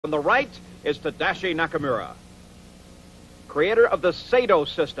On the right is Tadashi Nakamura, creator of the Seido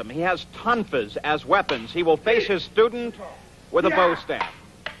system. He has tonfas as weapons. He will face his student with a bow staff.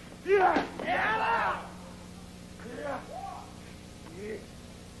 The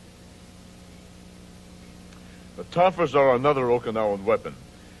tonfas are another Okinawan weapon.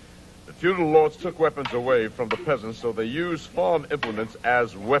 The feudal lords took weapons away from the peasants, so they used farm implements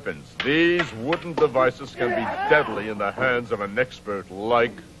as weapons. These wooden devices can be deadly in the hands of an expert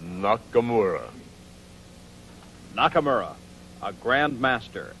like Nakamura. Nakamura, a Grand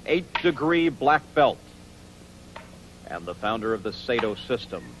Master, 8th degree black belt, and the founder of the Seido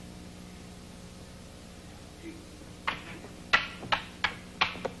system.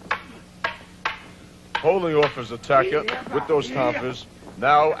 Holding off his attacker with those tonfas.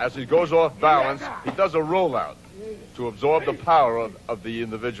 Now, as he goes off balance, he does a rollout to absorb the power of the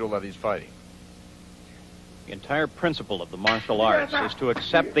individual that he's fighting. The entire principle of the martial arts is to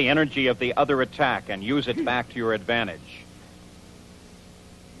accept the energy of the other attack and use it back to your advantage.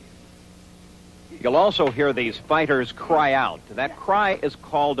 You'll also hear these fighters cry out. That cry is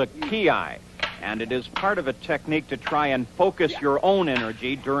called a kiai, and it is part of a technique to try and focus your own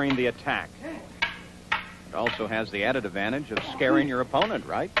energy during the attack. It also has the added advantage of scaring your opponent,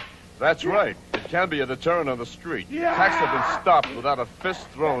 right? That's right. It can be a deterrent on the street. Attacks have been stopped without a fist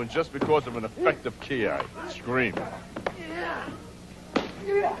thrown just because of an effective kiai. Scream.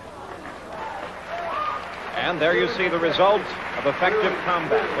 And there you see the result of effective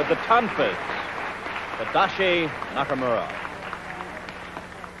combat with the tonfas. Tadashi Nakamura.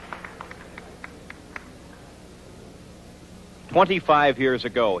 "25 years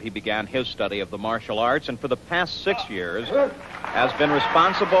ago, he began his study of the martial arts, and for the past 6 years has been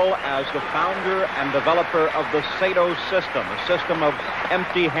responsible as the founder and developer of the Seido system, a system of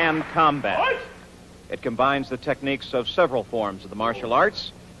empty-hand combat. It combines the techniques of several forms of the martial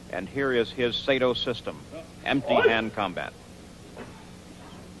arts, and here is his Seido system, empty-hand combat.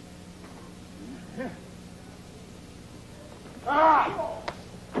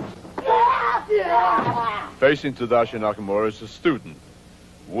 Facing Tadashi Nakamura is a student,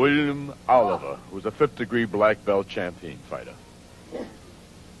 William Oliver, who's a 5th degree black belt champion fighter.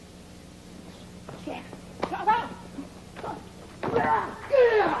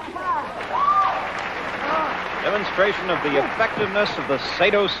 Demonstration of the effectiveness of the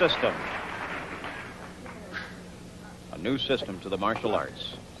Seido system. A new system to the martial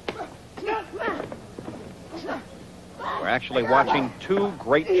arts. We're actually watching two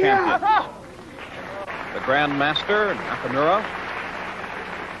great champions. The Grand Master, Nakamura,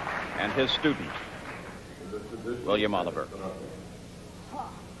 and his student, William Oliver.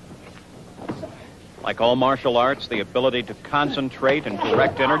 Like all martial arts, the ability to concentrate and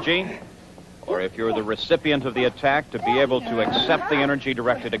direct energy, or if you're the recipient of the attack, to be able to accept the energy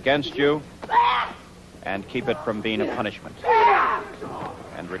directed against you and keep it from being a punishment,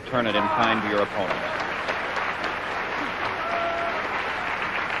 and return it in kind to your opponent.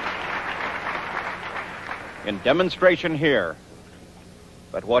 In demonstration here,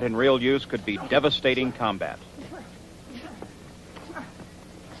 but what in real use could be devastating combat.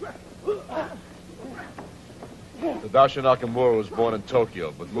 Tadashi Nakamura was born in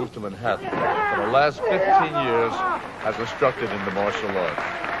Tokyo, but moved to Manhattan. For the last 15 years, has instructed in the martial arts.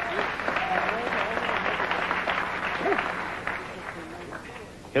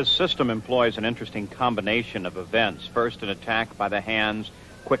 His system employs an interesting combination of events. First, an attack by the hands,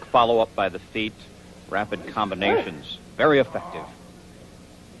 quick follow-up by the feet, rapid combinations. Very effective.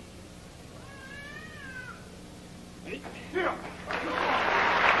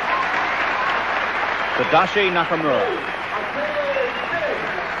 Tadashi Nakamura,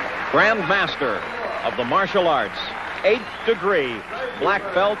 Grand Master of the martial arts, 8th degree black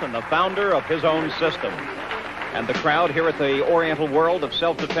belt, and the founder of his own system. And the crowd here at the Oriental World of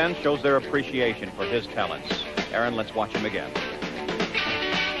Self-Defense shows their appreciation for his talents. Aaron, let's watch him again.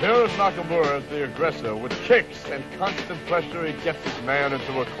 Here is Nakamura as the aggressor. With kicks and constant pressure, he gets his man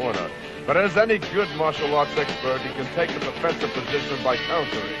into a corner. But as any good martial arts expert, he can take the defensive position by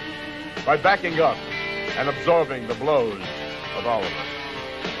countering, by backing up and absorbing the blows of Oliver.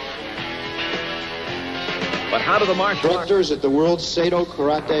 But how do the martial arts... Directors at the World Seido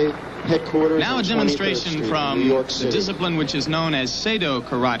Karate headquarters. Now a demonstration from the discipline which is known as Seido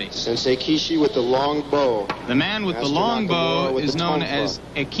Karate. Sensei Kishi with the long bow. The man with the long bow is known as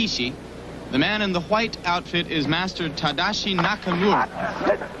Ekishi. The man in the white outfit is Master Tadashi Nakamura.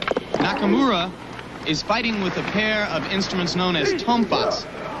 Nakamura is fighting with a pair of instruments known as tonfas.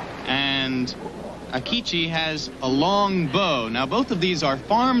 And Akichi has a long bow. Now both of these are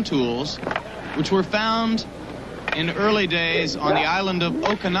farm tools which were found in early days on the island of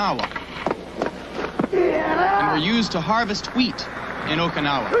Okinawa and were used to harvest wheat in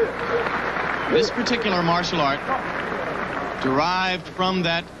Okinawa. This particular martial art derived from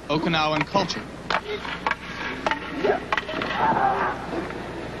that Okinawan culture.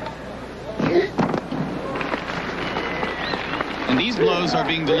 And these blows are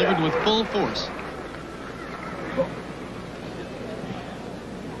being delivered with full force.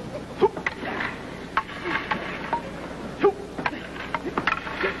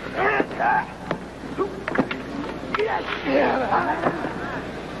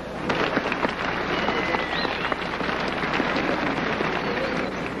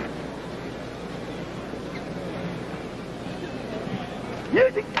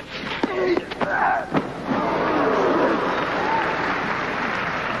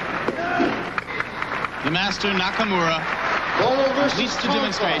 The master Nakamura completes the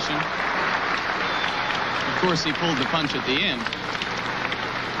demonstration. Of course, he pulled the punch at the end.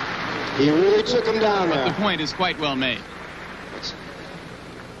 He really took him down But there. the point is quite well made.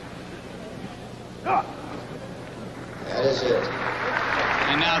 That is it.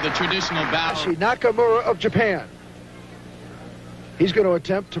 And now the traditional bow. Tadashi Nakamura of Japan. He's going to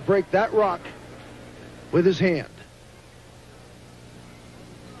attempt to break that rock with his hand.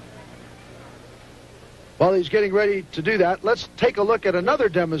 While he's getting ready to do that, let's take a look at another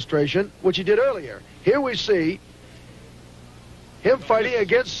demonstration, which he did earlier. Here we see him fighting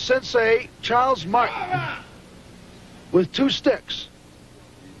against Sensei Charles Martin with 2 sticks.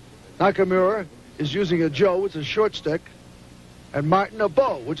 Nakamura is using a jo, which is a short stick, and Martin a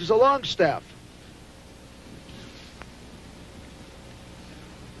bo, which is a long staff.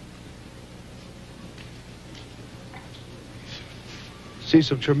 See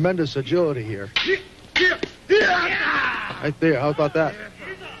some tremendous agility here. Right there, how about that?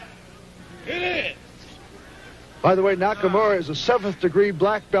 By the way, Nakamura is a 7th degree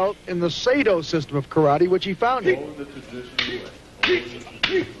black belt in the Seido system of karate, which he founded.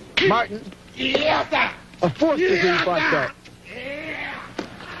 Martin, a 4th degree black belt.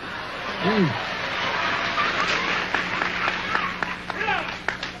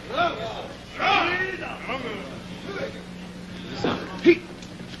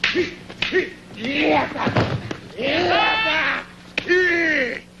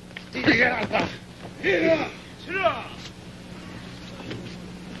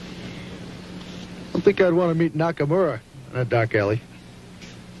 I don't think I'd want to meet Nakamura in a dark alley.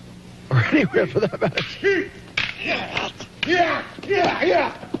 Or anywhere for that matter.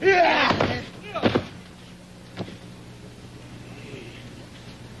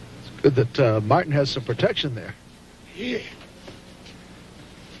 It's good that Martin has some protection there.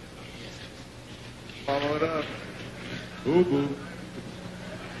 Follow it up. Boo-boo.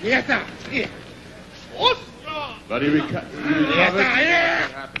 But he recovered.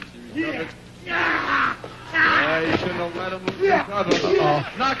 You shouldn't have let him recover.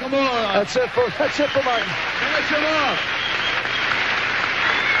 Nakamura. That's it for Martin. Finish him off.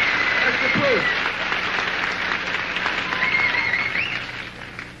 That's the proof.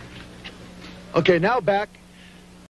 Okay, now back